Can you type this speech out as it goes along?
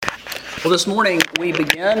Well, this morning we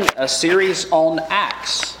begin a series on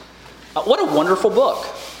Acts. What a wonderful book.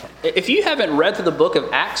 If you haven't read through the book of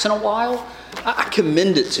Acts in a while, I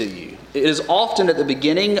commend it to you. It is often at the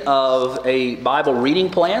beginning of a Bible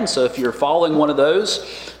reading plan, so if you're following one of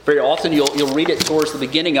those, very often you'll read it towards the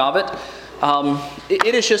beginning of it.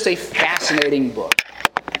 It is just a fascinating book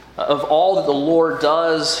of all that the Lord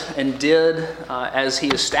does and did as He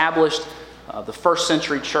established the first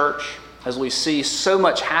century church, as we see so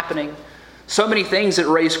much happening. So many things that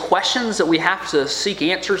raise questions that we have to seek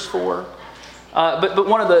answers for. But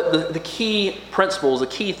one of the key principles, the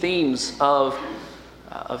key themes of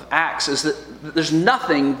Acts is that there's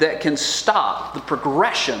nothing that can stop the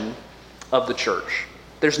progression of the church.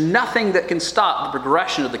 There's nothing that can stop the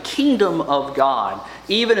progression of the kingdom of God,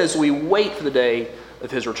 even as we wait for the day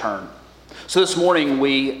of His return. So this morning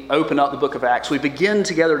we open up the book of Acts. We begin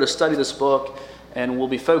together to study this book, and we'll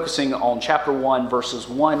be focusing on chapter 1, verses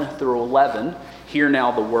 1 through 11. Hear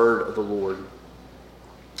now the word of the Lord.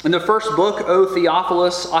 In the first book, O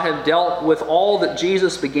Theophilus, I have dealt with all that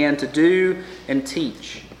Jesus began to do and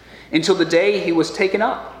teach, until the day He was taken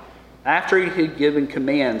up, after He had given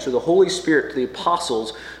command to the Holy Spirit to the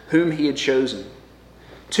apostles whom He had chosen.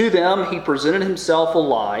 To them He presented Himself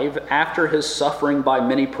alive after His suffering by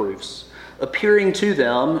many proofs, appearing to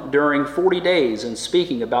them during 40 days and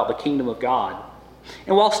speaking about the kingdom of God.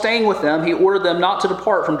 And while staying with them, He ordered them not to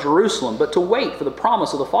depart from Jerusalem, but to wait for the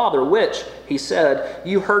promise of the Father, which, He said,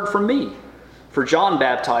 you heard from me. For John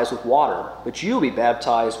baptized with water, but you will be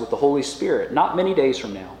baptized with the Holy Spirit not many days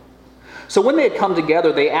from now. So when they had come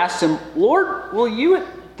together, they asked Him, Lord, will you at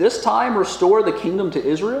this time restore the kingdom to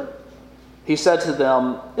Israel? He said to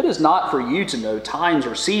them, it is not for you to know times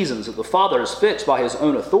or seasons that the Father has fixed by His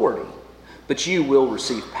own authority. But you will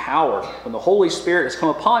receive power when the Holy Spirit has come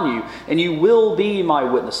upon you, and you will be my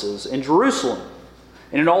witnesses in Jerusalem,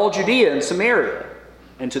 and in all Judea and Samaria,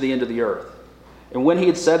 and to the end of the earth. And when He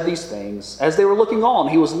had said these things, as they were looking on,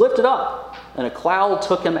 He was lifted up, and a cloud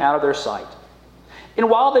took Him out of their sight. And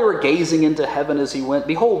while they were gazing into heaven as He went,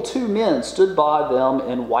 behold, two men stood by them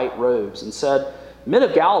in white robes, and said, Men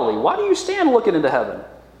of Galilee, why do you stand looking into heaven?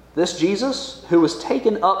 This Jesus, who was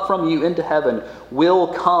taken up from you into heaven, will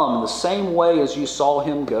come in the same way as you saw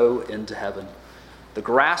Him go into heaven. The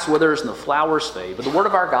grass withers and the flowers fade, but the word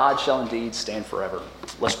of our God shall indeed stand forever.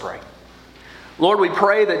 Let's pray. Lord, we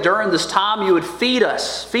pray that during this time you would feed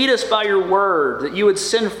us by your word, that you would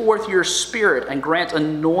send forth your Spirit and grant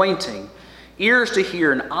anointing, ears to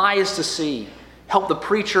hear and eyes to see. Help the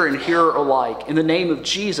preacher and hearer alike. In the name of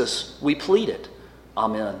Jesus, we plead it.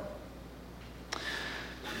 Amen.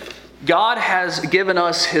 God has given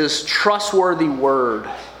us His trustworthy word,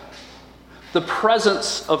 the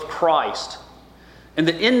presence of Christ, and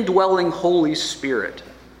the indwelling Holy Spirit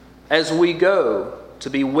as we go to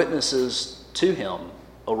be witnesses to Him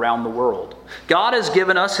around the world. God has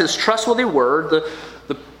given us His trustworthy word,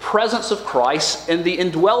 the presence of Christ, and the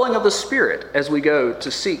indwelling of the Spirit as we go to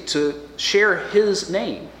seek to share His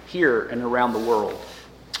name here and around the world.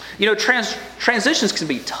 You know, transitions can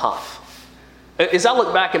be tough. As I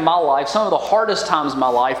look back at my life, some of the hardest times in my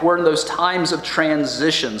life were in those times of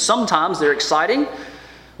transition. Sometimes they're exciting.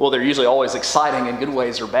 Well, they're usually always exciting in good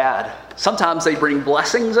ways or bad. Sometimes they bring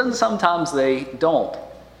blessings and sometimes they don't.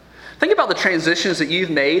 Think about the transitions that you've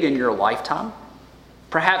made in your lifetime.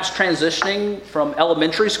 Perhaps transitioning from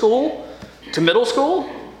elementary school to middle school,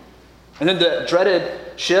 and then the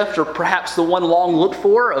dreaded shift, or perhaps the one long looked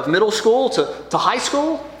for, of middle school to high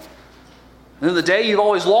school. And then the day you've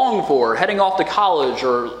always longed for, heading off to college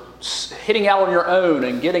or hitting out on your own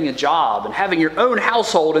and getting a job and having your own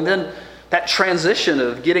household, and then that transition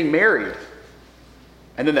of getting married.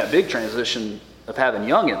 And then that big transition of having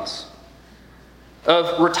youngins.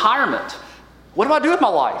 Of retirement. What do I do with my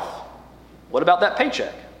life? What about that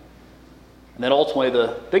paycheck? And then ultimately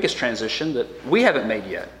the biggest transition that we haven't made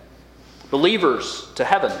yet. Believers to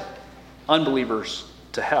heaven, unbelievers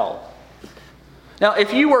to hell. Now,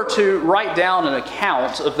 if you were to write down an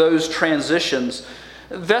account of those transitions,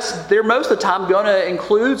 they're most of the time going to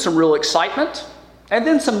include some real excitement and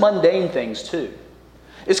then some mundane things too.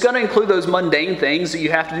 It's going to include those mundane things that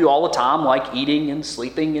you have to do all the time, like eating and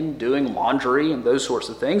sleeping and doing laundry and those sorts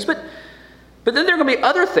of things. But then there are going to be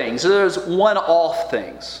other things, those one-off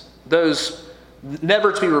things, those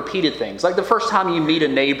never-to-be-repeated things, like the first time you meet a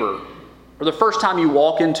neighbor, or the first time you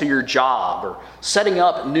walk into your job, or setting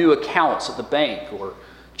up new accounts at the bank, or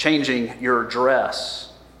changing your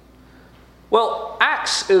address. Well,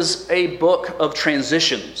 Acts is a book of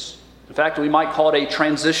transitions. In fact, we might call it a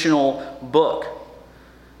transitional book.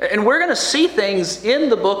 And we're going to see things in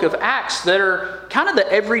the book of Acts that are kind of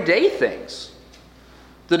the everyday things.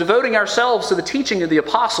 the devoting ourselves to the teaching of the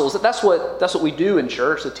apostles. That's what we do in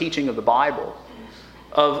church, the teaching of the Bible,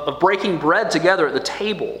 of breaking bread together at the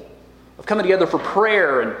table, of coming together for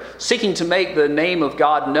prayer and seeking to make the name of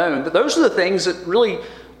God known. Those are the things that really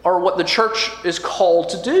are what the church is called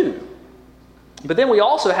to do. But then we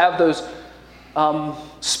also have those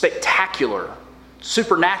spectacular,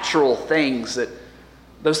 supernatural things,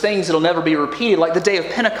 those things that'll never be repeated, like the day of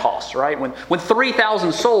Pentecost, right? When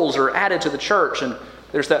 3,000 souls are added to the church, and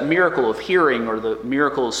there's that miracle of hearing or the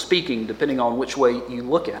miracle of speaking, depending on which way you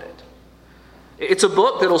look at it. It's a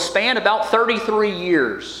book that'll span about 33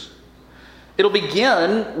 years. It'll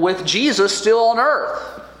begin with Jesus still on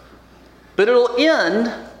earth, but it'll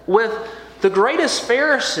end with the greatest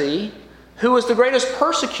Pharisee, who was the greatest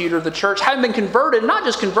persecutor of the church, having been converted, not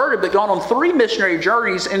just converted, but gone on 3 missionary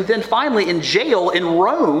journeys, and then finally in jail in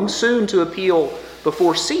Rome, soon to appeal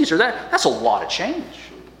before Caesar. That's a lot of change.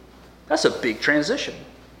 That's a big transition.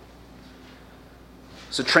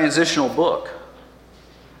 It's a transitional book,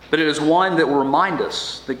 but it is one that will remind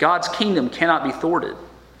us that God's kingdom cannot be thwarted,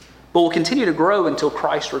 but will continue to grow until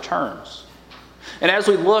Christ returns. And as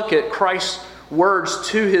we look at Christ's words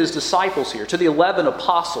to his disciples here, to the 11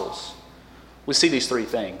 apostles, we see these 3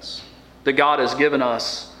 things. That God has given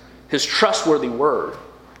us his trustworthy word.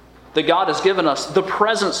 That God has given us the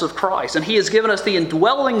presence of Christ. And he has given us the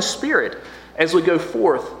indwelling Spirit as we go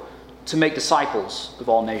forth to make disciples of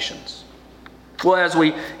all nations. Well, as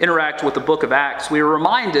we interact with the book of Acts, we are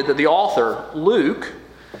reminded that the author, Luke,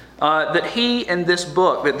 that this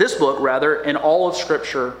book, and all of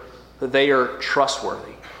Scripture, that they are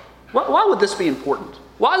trustworthy. Why would this be important?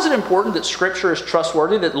 Why is it important that Scripture is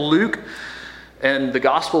trustworthy, that Luke and the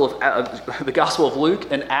Gospel of Luke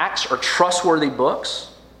and Acts are trustworthy books?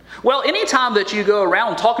 Well, anytime that you go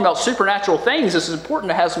around talking about supernatural things, it's important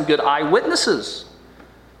to have some good eyewitnesses.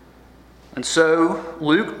 And so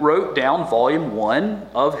Luke wrote down volume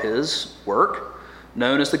 1 of his work,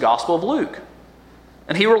 known as the Gospel of Luke.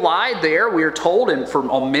 And he relied there, we are told,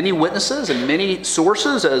 on many witnesses and many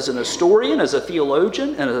sources, as an historian, as a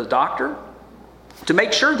theologian, and as a doctor, to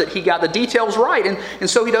make sure that he got the details right. And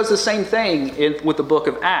so he does the same thing with the book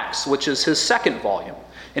of Acts, which is his 2nd volume.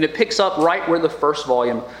 And it picks up right where the 1st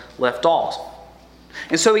volume left off.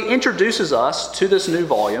 And so he introduces us to this new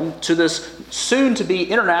volume, to this soon-to-be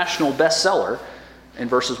international bestseller, in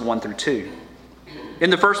verses 1 through 2. In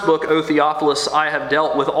the first book, O Theophilus, I have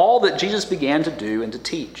dealt with all that Jesus began to do and to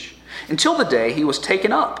teach, until the day he was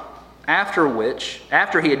taken up.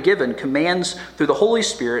 After he had given commands through the Holy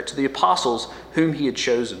Spirit to the apostles whom he had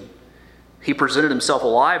chosen. He presented himself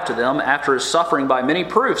alive to them after his suffering by many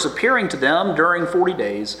proofs, appearing to them during 40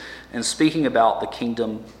 days and speaking about the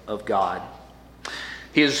kingdom of God.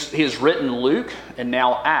 He has written Luke and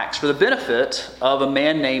now Acts for the benefit of a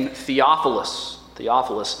man named Theophilus.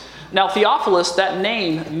 Now, Theophilus, that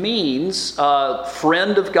name means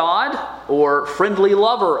friend of God or friendly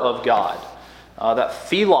lover of God. That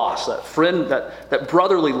philos, that friend, that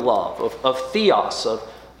brotherly love of theos,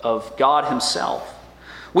 of God himself.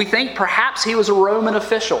 We think perhaps he was a Roman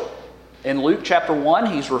official. In Luke chapter 1,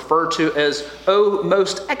 he's referred to as, O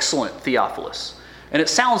most excellent Theophilus. And it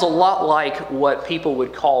sounds a lot like what people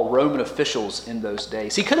would call Roman officials in those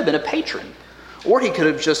days. He could have been a patron, or he could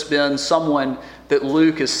have just been someone that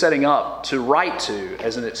Luke is setting up to write to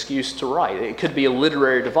as an excuse to write. It could be a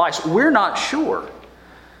literary device. We're not sure.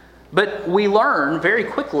 But we learn very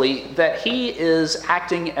quickly that he is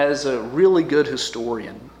acting as a really good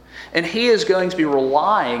historian. And he is going to be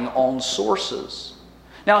relying on sources.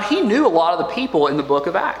 Now, he knew a lot of the people in the book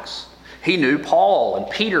of Acts. He knew Paul and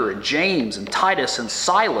Peter and James and Titus and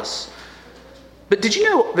Silas. But did you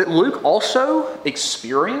know that Luke also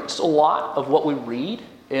experienced a lot of what we read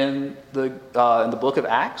in the book of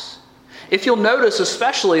Acts? If you'll notice,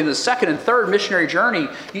 especially in the 2nd and 3rd missionary journey,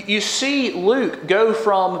 you see Luke go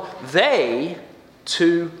from they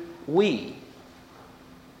to we.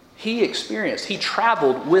 He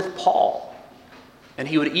traveled with Paul. And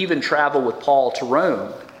he would even travel with Paul to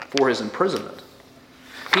Rome for his imprisonment.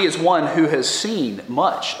 He is one who has seen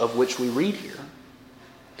much of which we read here.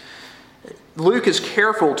 Luke is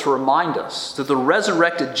careful to remind us that the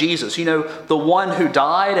resurrected Jesus, the one who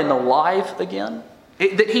died and alive again,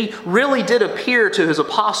 that he really did appear to his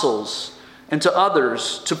apostles and to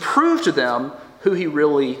others to prove to them who he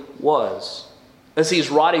really was. As he's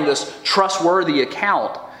writing this trustworthy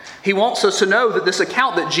account, he wants us to know that this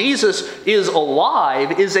account that Jesus is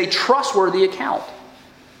alive is a trustworthy account.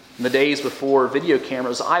 In the days before video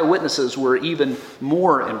cameras, eyewitnesses were even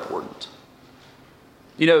more important.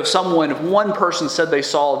 If one person said they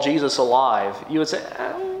saw Jesus alive, you would say,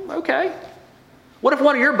 okay. What if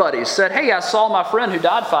one of your buddies said, hey, I saw my friend who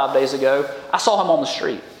died 5 days ago. I saw him on the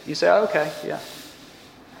street. You say, oh, okay, yeah.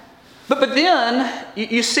 But then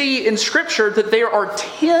you see in Scripture that there are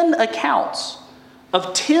 10 accounts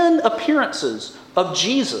of 10 appearances of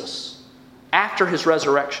Jesus after his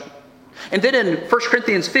resurrection. And then in 1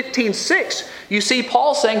 Corinthians 15:6, you see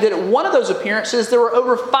Paul saying that at one of those appearances there were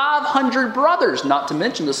over 500 brothers, not to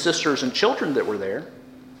mention the sisters and children that were there.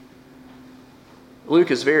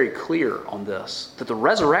 Luke is very clear on this, that the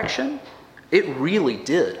resurrection, it really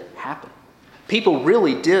did happen. People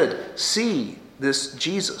really did see this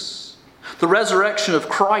Jesus. The resurrection of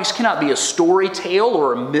Christ cannot be a story tale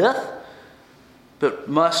or a myth, but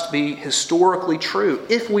must be historically true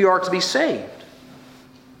if we are to be saved.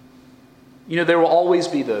 You know, there will always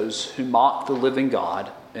be those who mock the living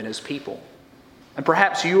God and his people. And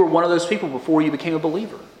perhaps you were one of those people before you became a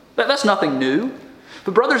believer. That's nothing new.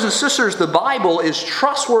 But brothers and sisters, the Bible is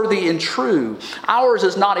trustworthy and true. Ours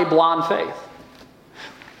is not a blind faith.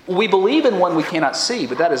 We believe in one we cannot see,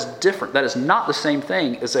 but that is different. That is not the same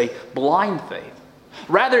thing as a blind faith.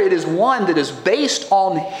 Rather, it is one that is based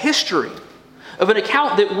on history, of an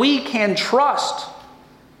account that we can trust.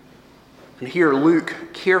 And here Luke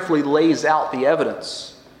carefully lays out the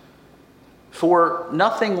evidence for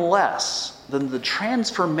nothing less than the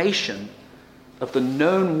transformation of the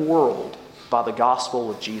known world by the gospel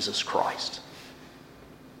of Jesus Christ.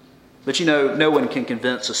 But you know, no one can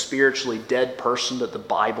convince a spiritually dead person that the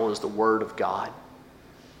Bible is the Word of God.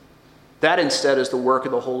 That instead is the work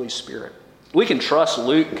of the Holy Spirit. We can trust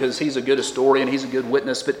Luke because he's a good historian, he's a good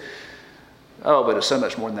witness, but it's so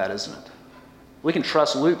much more than that, isn't it? We can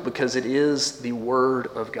trust Luke because it is the Word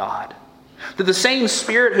of God. That the same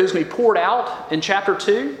Spirit who's been poured out in chapter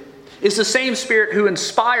 2 is the same Spirit who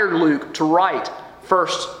inspired Luke to write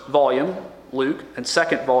first volume, Luke, and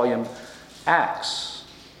second volume, Acts.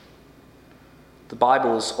 The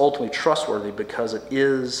Bible is ultimately trustworthy because it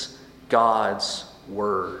is God's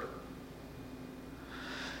Word.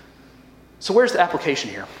 So where's the application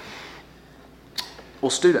here? Well,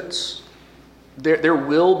 students, there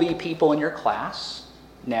will be people in your class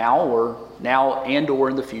now and or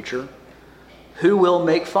in the future who will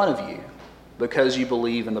make fun of you because you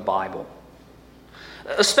believe in the Bible.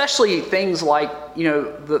 Especially things like,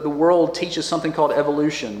 the world teaches something called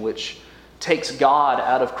evolution, which takes God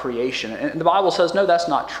out of creation. And the Bible says, no, that's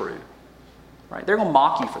not true. Right? They're going to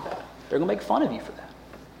mock you for that. They're going to make fun of you for that.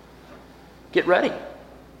 Get ready.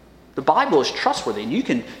 The Bible is trustworthy, and you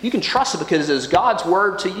can trust it because it is God's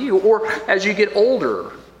word to you. Or as you get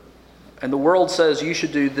older, and the world says you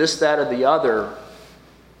should do this, that, or the other,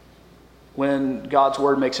 when God's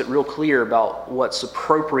word makes it real clear about what's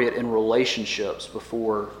appropriate in relationships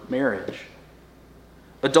before marriage.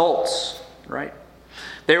 Adults, right?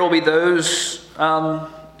 There will be those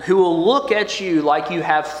who will look at you like you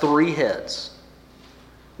have 3 heads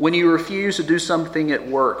when you refuse to do something at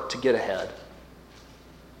work to get ahead,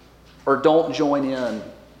 or don't join in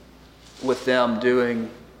with them doing,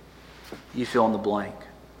 you fill in the blank,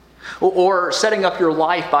 or setting up your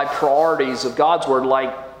life by priorities of God's word,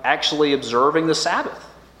 like actually observing the Sabbath,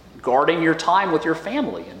 guarding your time with your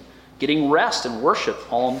family, and getting rest and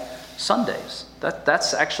worship on Sundays.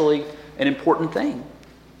 That's actually an important thing.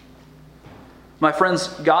 My friends,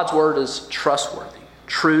 God's word is trustworthy,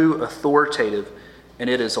 true, authoritative, and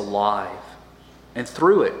it is alive. And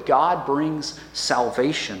through it, God brings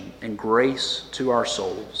salvation and grace to our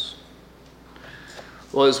souls.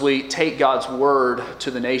 Well, as we take God's word to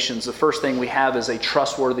the nations, the first thing we have is a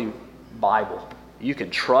trustworthy Bible. You can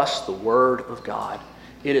trust the word of God.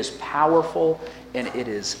 It is powerful, and it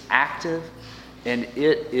is active, and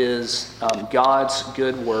it is God's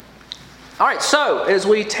good word. All right, so as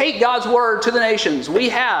we take God's word to the nations, we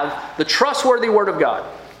have the trustworthy word of God.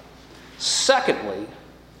 Secondly,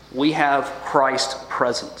 we have Christ's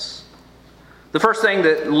presence. The first thing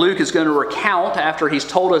that Luke is going to recount after he's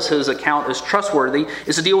told us his account is trustworthy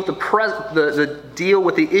is to deal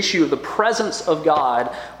with the issue of the presence of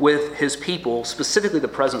God with his people, specifically the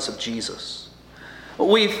presence of Jesus.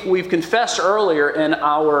 We've confessed earlier in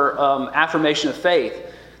our affirmation of faith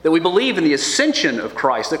that we believe in the ascension of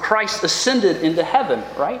Christ, that Christ ascended into heaven,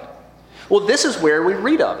 right? Well, this is where we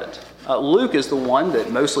read of it. Luke is the one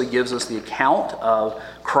that mostly gives us the account of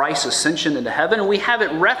Christ's ascension into heaven, and we have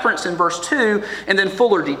it referenced in verse 2 and then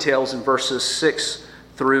fuller details in verses 6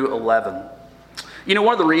 through 11. You know,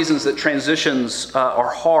 one of the reasons that transitions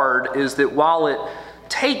are hard is that while it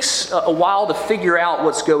takes a while to figure out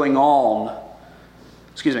what's going on,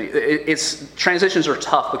 transitions are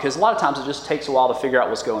tough because a lot of times it just takes a while to figure out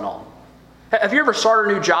what's going on. Have you ever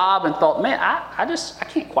started a new job and thought, man, I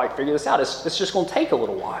can't quite figure this out. It's just going to take a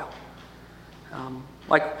little while.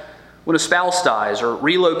 Like when a spouse dies, or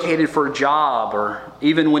relocated for a job, or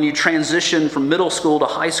even when you transition from middle school to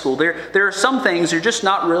high school, there are some things you're just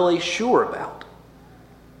not really sure about.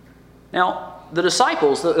 Now, the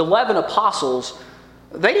disciples, the 11 apostles,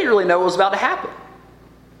 they didn't really know what was about to happen.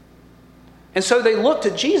 And so they looked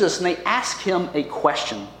at Jesus and they asked him a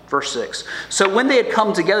question. Verse 6. So when they had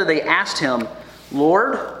come together, they asked him,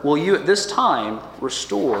 Lord, will you at this time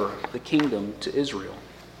restore the kingdom to Israel?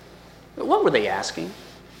 What were they asking?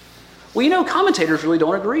 Well, commentators really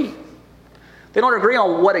don't agree. They don't agree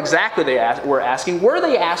on what exactly they were asking. Were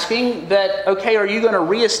they asking that, okay, are you going to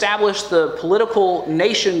reestablish the political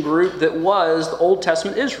nation group that was the Old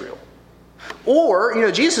Testament Israel? Or,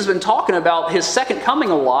 Jesus has been talking about his second coming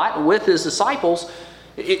a lot with his disciples.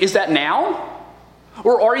 Is that now?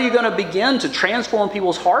 Or are you going to begin to transform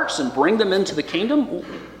people's hearts and bring them into the kingdom?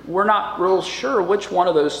 We're not real sure which one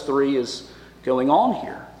of those three is going on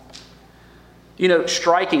here.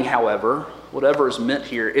 Striking, however, whatever is meant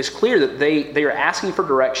here, is clear that they are asking for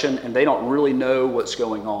direction and they don't really know what's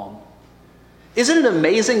going on. Isn't it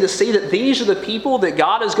amazing to see that these are the people that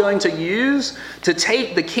God is going to use to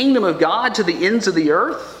take the kingdom of God to the ends of the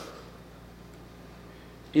earth?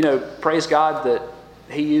 Praise God that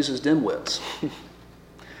he uses dimwits.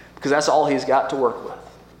 Because that's all he's got to work with.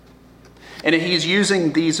 And he's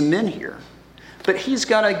using these men here. But he's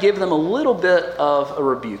going to give them a little bit of a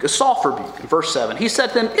rebuke, a soft rebuke. In verse 7, he said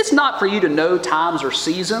to them, it's not for you to know times or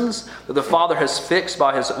seasons that the Father has fixed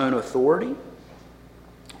by his own authority.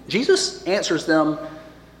 Jesus answers them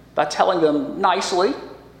by telling them nicely,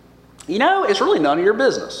 it's really none of your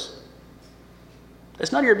business.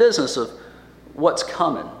 It's none of your business of what's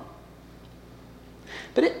coming.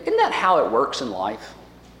 But isn't that how it works in life?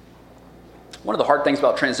 One of the hard things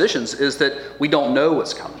about transitions is that we don't know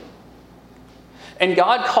what's coming. And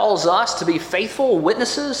God calls us to be faithful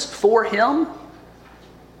witnesses for him.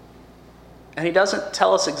 And he doesn't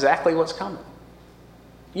tell us exactly what's coming.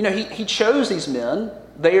 He chose these men.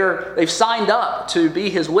 They've signed up to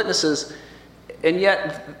be his witnesses. And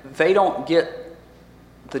yet they don't get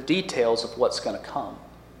the details of what's going to come.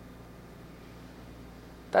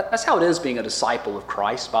 That's how it is being a disciple of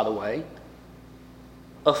Christ, by the way.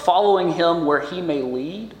 Of following him where he may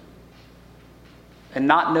lead and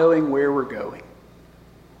not knowing where we're going.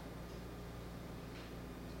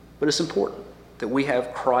 But it's important that we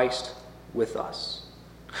have Christ with us.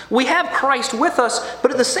 We have Christ with us,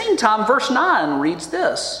 but at the same time, verse 9 reads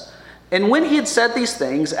this. And when he had said these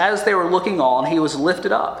things, as they were looking on, he was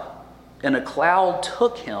lifted up, and a cloud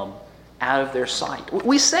took him out of their sight.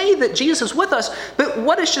 We say that Jesus is with us, but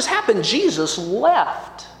what has just happened? Jesus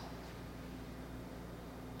left.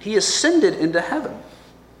 He ascended into heaven,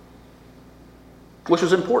 which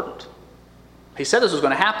was important. He said this was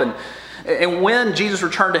going to happen. And when Jesus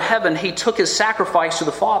returned to heaven, he took his sacrifice to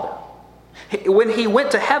the Father. When he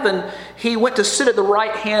went to heaven, he went to sit at the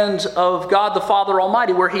right hand of God the Father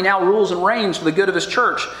Almighty, where he now rules and reigns for the good of his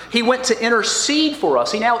church. He went to intercede for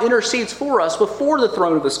us. He now intercedes for us before the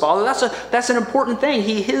throne of his Father. That's an important thing.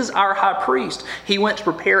 He is our high priest. He went to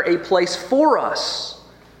prepare a place for us,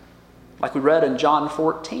 like we read in John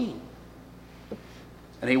 14.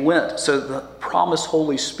 And he went so the promised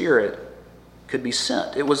Holy Spirit could be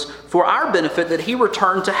sent. It was for our benefit that he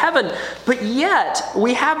returned to heaven. But yet,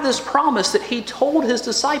 we have this promise that he told his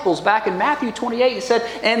disciples back in Matthew 28. He said,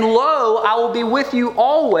 and lo, I will be with you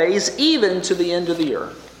always, even to the end of the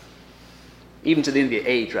earth. Even to the end of the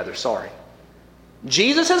age, rather, sorry.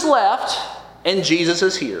 Jesus has left, and Jesus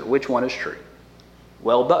is here. Which one is true?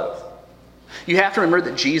 Well, both. You have to remember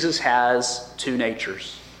that Jesus has two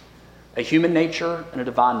natures. A human nature and a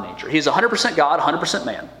divine nature. He is 100% God, 100%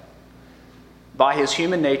 man. By his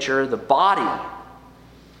human nature, the body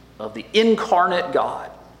of the incarnate God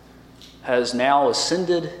has now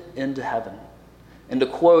ascended into heaven. And to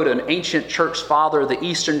quote an ancient church father of the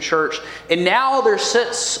Eastern Church, and now there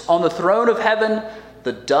sits on the throne of heaven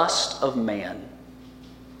the dust of man.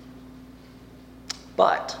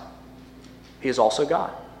 But he is also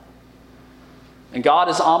God. And God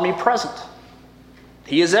is omnipresent.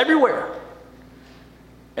 He is everywhere.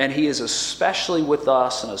 And he is especially with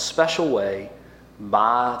us in a special way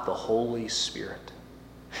by the Holy Spirit.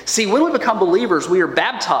 See, when we become believers, we are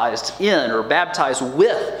baptized in or baptized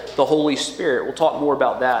with the Holy Spirit. We'll talk more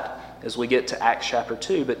about that as we get to Acts chapter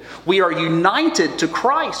 2. But we are united to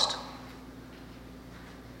Christ.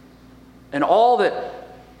 And all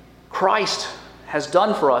that Christ has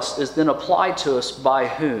done for us is then applied to us by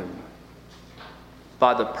whom?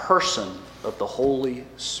 By the person of the Holy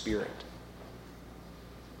Spirit.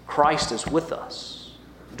 Christ is with us.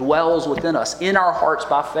 dwells within us, in our hearts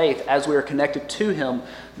by faith, as we are connected to him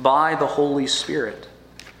by the Holy Spirit.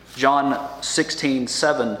 John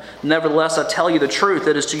 16:7, nevertheless, I tell you the truth,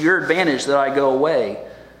 it is to your advantage that I go away.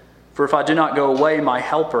 For if I do not go away,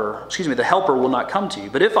 the helper will not come to you.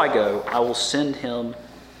 But if I go, I will send him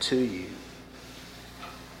to you.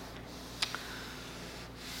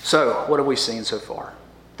 So, what have we seen so far?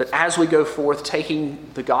 That as we go forth taking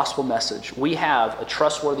the gospel message, we have a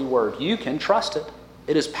trustworthy word. You can trust it.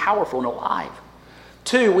 It is powerful and alive.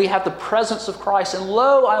 2, we have the presence of Christ. And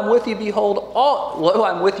lo, I am with you, lo,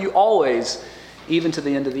 I am with you always, even to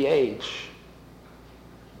the end of the age.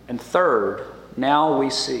 And 3rd, now we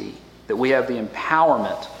see that we have the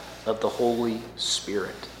empowerment of the Holy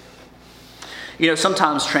Spirit. You know,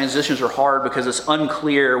 sometimes transitions are hard because it's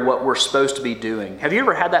unclear what we're supposed to be doing. Have you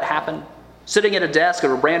ever had that happen? Sitting at a desk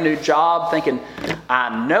of a brand new job thinking,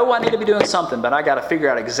 I know I need to be doing something, but I got to figure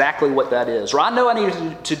out exactly what that is. Or I know I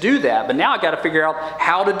need to do that, but now I got to figure out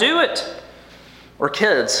how to do it. Or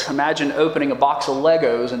kids, imagine opening a box of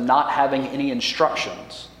Legos and not having any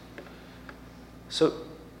instructions. So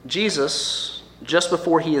Jesus, just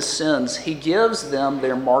before he ascends, he gives them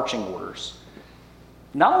their marching orders.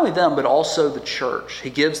 Not only them, but also the church. He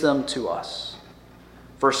gives them to us.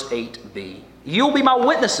 Verse 8b. You'll be my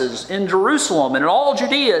witnesses in Jerusalem and in all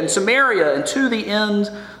Judea and Samaria and to the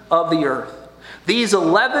end of the earth. These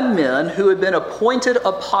 11 men who had been appointed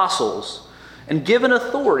apostles and given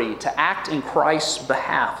authority to act in Christ's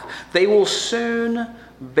behalf, they will soon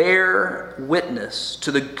bear witness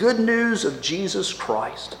to the good news of Jesus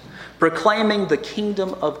Christ, proclaiming the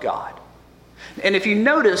kingdom of God. And if you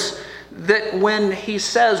notice that when he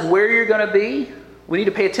says where you're going to be, we need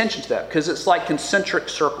to pay attention to that because it's like concentric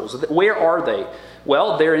circles. Where are they?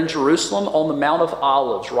 Well, they're in Jerusalem on the Mount of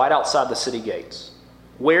Olives, right outside the city gates.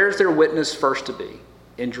 Where's their witness first to be?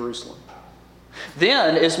 In Jerusalem.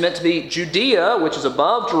 Then it's meant to be Judea, which is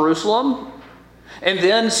above Jerusalem, and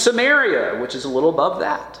then Samaria, which is a little above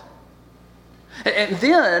that. And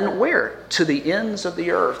then where? To the ends of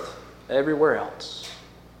the earth, everywhere else.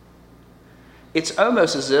 It's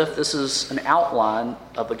almost as if this is an outline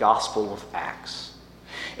of the Gospel of Acts.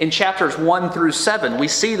 In chapters 1 through 7, we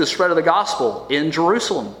see the spread of the gospel in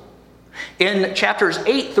Jerusalem. In chapters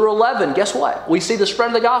 8 through 11, guess what? We see the spread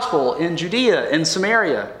of the gospel in Judea and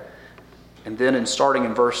Samaria. And then in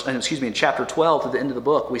chapter 12 to the end of the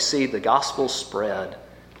book, we see the gospel spread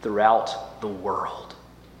throughout the world.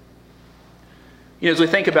 You know, as we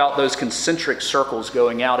think about those concentric circles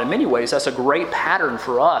going out, in many ways, that's a great pattern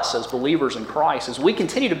for us as believers in Christ, as we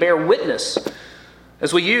continue to bear witness,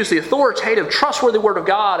 as we use the authoritative, trustworthy Word of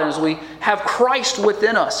God, and as we have Christ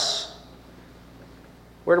within us.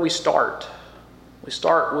 Where do we start? We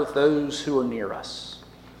start with those who are near us.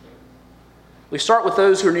 We start with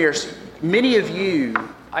those who are near us. Many of you,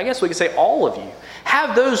 I guess we could say all of you,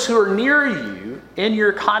 have those who are near you in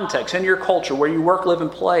your context, in your culture, where you work, live,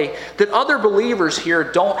 and play, that other believers here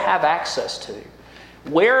don't have access to.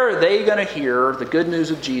 Where are they going to hear the good news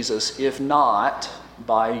of Jesus if not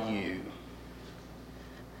by you?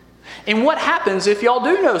 And what happens if y'all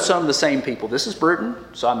do know some of the same people? This is Bruton,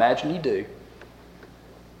 so I imagine you do.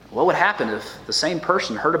 What would happen if the same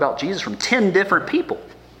person heard about Jesus from 10 different people?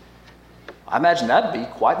 I imagine that would be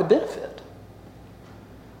quite the benefit.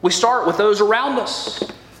 We start with those around us,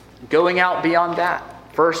 going out beyond that.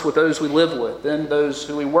 First with those we live with, then those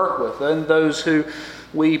who we work with, then those who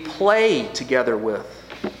we play together with.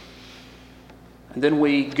 And then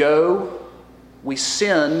we go, we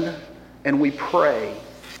send, and we pray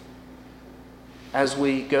as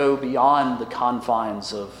we go beyond the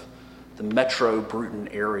confines of the Metro Bruton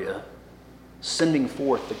area, sending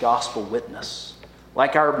forth the gospel witness.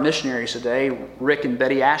 Like our missionaries today, Rick and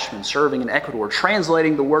Betty Ashman, serving in Ecuador,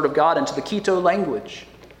 translating the Word of God into the Quito language.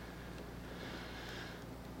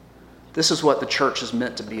 This is what the church is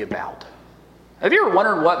meant to be about. Have you ever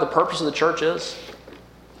wondered what the purpose of the church is?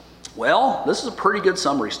 Well, this is a pretty good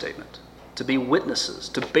summary statement. To be witnesses,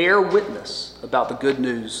 to bear witness about the good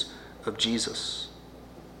news of Jesus.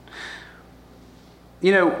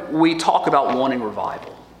 You know, we talk about wanting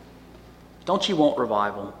revival. Don't you want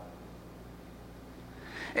revival?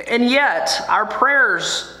 And yet, our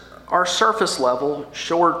prayers are surface level,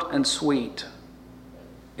 short and sweet.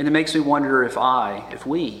 And it makes me wonder if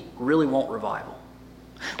we really want revival.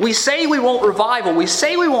 We say we want revival. We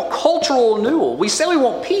say we want cultural renewal. We say we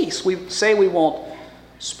want peace. We say we want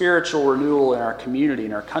spiritual renewal in our community,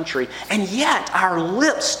 in our country. And yet, our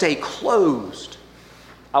lips stay closed.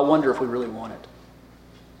 I wonder if we really want it.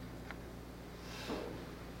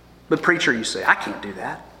 But preacher, you say, I can't do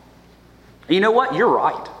that. And you know what? You're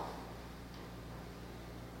right.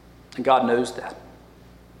 And God knows that.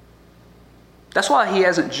 That's why he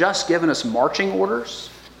hasn't just given us marching orders.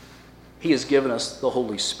 He has given us the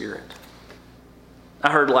Holy Spirit.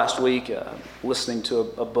 I heard last week, listening to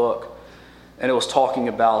a book, and it was talking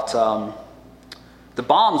about the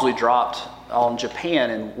bombs we dropped on Japan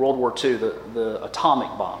in World War II, the atomic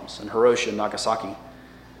bombs in Hiroshima and Nagasaki.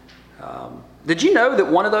 Did you know that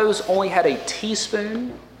one of those only had a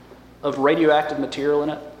teaspoon of radioactive material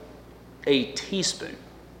in it? A teaspoon.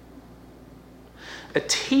 A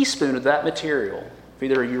teaspoon of that material,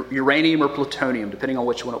 either uranium or plutonium, depending on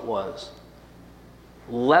which one it was,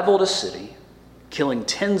 leveled a city, killing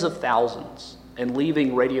tens of thousands and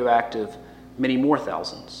leaving radioactive many more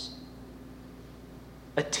thousands.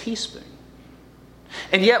 A teaspoon.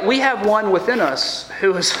 And yet we have one within us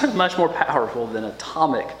who is much more powerful than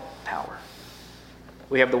atomic power.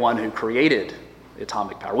 We have the one who created the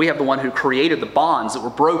atomic power. We have the one who created the bonds that were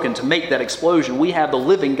broken to make that explosion. We have the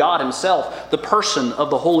living God himself, the person of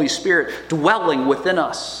the Holy Spirit dwelling within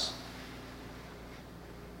us.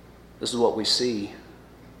 This is what we see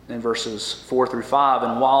in verses 4 through 5.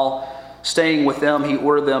 And while staying with them, he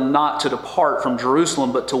ordered them not to depart from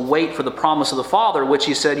Jerusalem, but to wait for the promise of the Father, which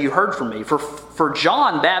he said, "You heard from me. For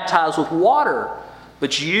John baptized with water,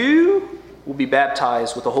 but you will be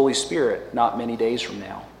baptized with the Holy Spirit not many days from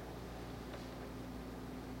now."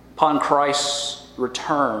 Upon Christ's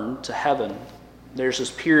return to heaven, there's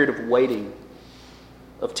this period of waiting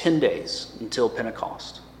of 10 days until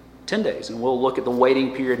Pentecost. 10 days, and we'll look at the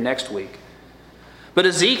waiting period next week. But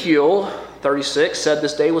Ezekiel 36 said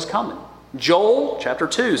this day was coming. Joel chapter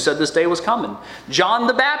 2 said this day was coming. John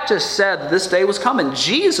the Baptist said this day was coming.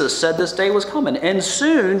 Jesus said this day was coming. And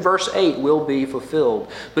soon, verse 8, will be fulfilled.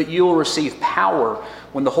 But you will receive power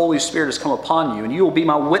when the Holy Spirit has come upon you, and you will be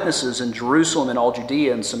my witnesses in Jerusalem and all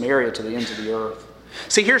Judea and Samaria to the ends of the earth.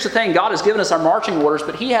 See, here's the thing. God has given us our marching orders,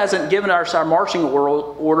 but he hasn't given us our marching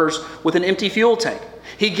orders with an empty fuel tank.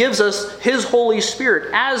 He gives us his Holy Spirit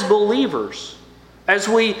as believers, as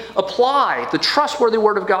we apply the trustworthy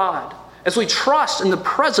Word of God, as we trust in the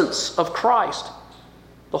presence of Christ.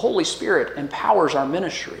 The Holy Spirit empowers our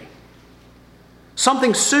ministry.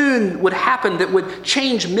 Something soon would happen that would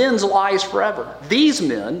change men's lives forever. These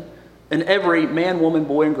men and every man, woman,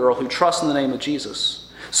 boy, and girl who trust in the name of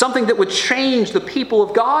Jesus. Something that would change the people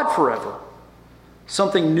of God forever.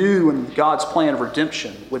 Something new in God's plan of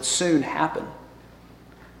redemption would soon happen.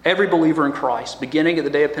 Every believer in Christ, beginning at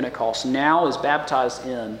the day of Pentecost, now is baptized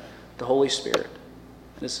in the Holy Spirit.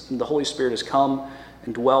 And the Holy Spirit has come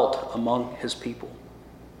and dwelt among his people.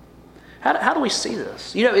 How do we see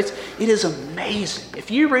this? You know, it is amazing.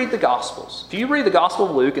 If you read the Gospels, if you read the Gospel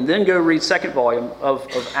of Luke and then go read second volume of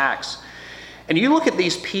Acts, and you look at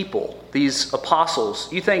these people, these apostles,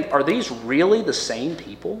 you think, are these really the same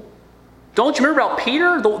people? Don't you remember about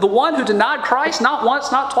Peter, the one who denied Christ not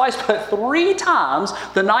once, not twice, but 3 times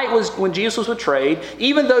the night was when Jesus was betrayed,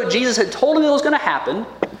 even though Jesus had told him it was going to happen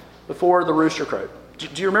before the rooster crowed.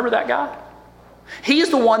 Do you remember that guy? He is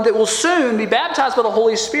the one that will soon be baptized by the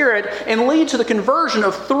Holy Spirit and lead to the conversion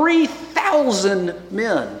of 3,000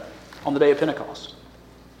 men on the day of Pentecost.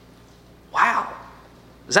 Wow.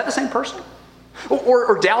 Is that the same person?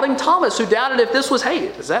 Or doubting Thomas, who doubted if this was,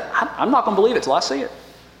 hey, I'm not going to believe it till I see it.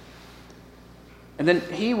 And then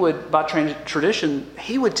he would, by tradition,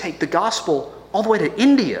 he would take the gospel all the way to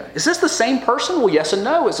India. Is this the same person? Well, yes and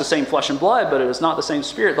no. It's the same flesh and blood, but it is not the same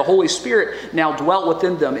Spirit. The Holy Spirit now dwelt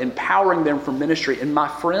within them, empowering them for ministry. And my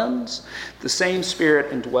friends, the same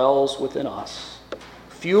Spirit indwells within us,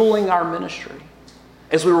 fueling our ministry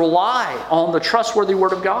as we rely on the trustworthy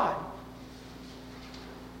Word of God,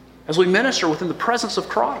 as we minister within the presence of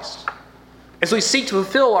Christ, as we seek to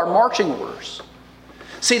fulfill our marching orders.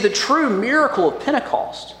 See, the true miracle of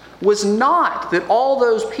Pentecost was not that all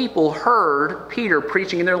those people heard Peter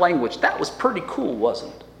preaching in their language. That was pretty cool,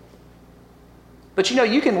 wasn't it? But you know,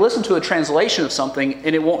 you can listen to a translation of something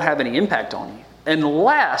and it won't have any impact on you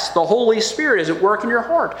unless the Holy Spirit is at work in your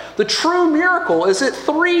heart. The true miracle is that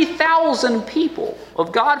 3,000 people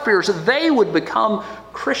of God-fearers, they would become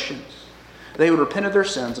Christians. They would repent of their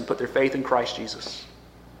sins and put their faith in Christ Jesus.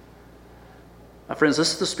 My friends,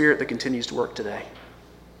 this is the Spirit that continues to work today.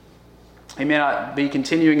 He may not be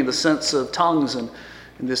continuing in the sense of tongues and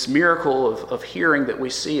this miracle of hearing that we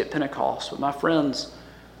see at Pentecost. But my friends,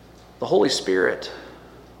 the Holy Spirit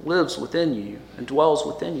lives within you and dwells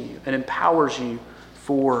within you and empowers you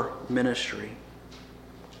for ministry.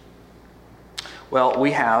 Well,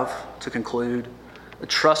 we have, to conclude, a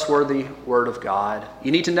trustworthy Word of God.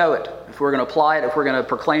 You need to know it. If we're going to apply it, if we're going to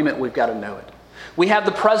proclaim it, we've got to know it. We have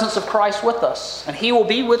the presence of Christ with us, and he will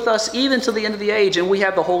be with us even to the end of the age, and we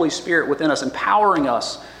have the Holy Spirit within us, empowering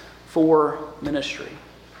us for ministry.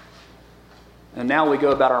 And now we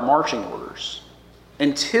go about our marching orders.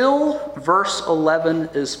 Until verse 11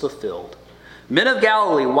 is fulfilled. Men of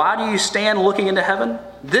Galilee, why do you stand looking into heaven?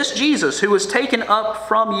 This Jesus who was taken up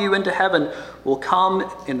from you into heaven will come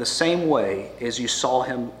in the same way as you saw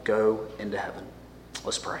him go into heaven.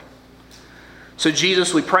 Let's pray. So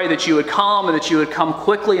Jesus, we pray that you would come and that you would come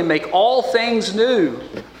quickly and make all things new.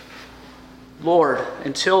 Lord,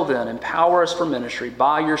 until then, empower us for ministry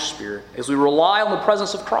by your Spirit as we rely on the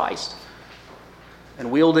presence of Christ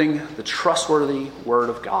and wielding the trustworthy Word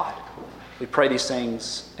of God. We pray these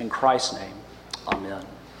things in Christ's name. Amen.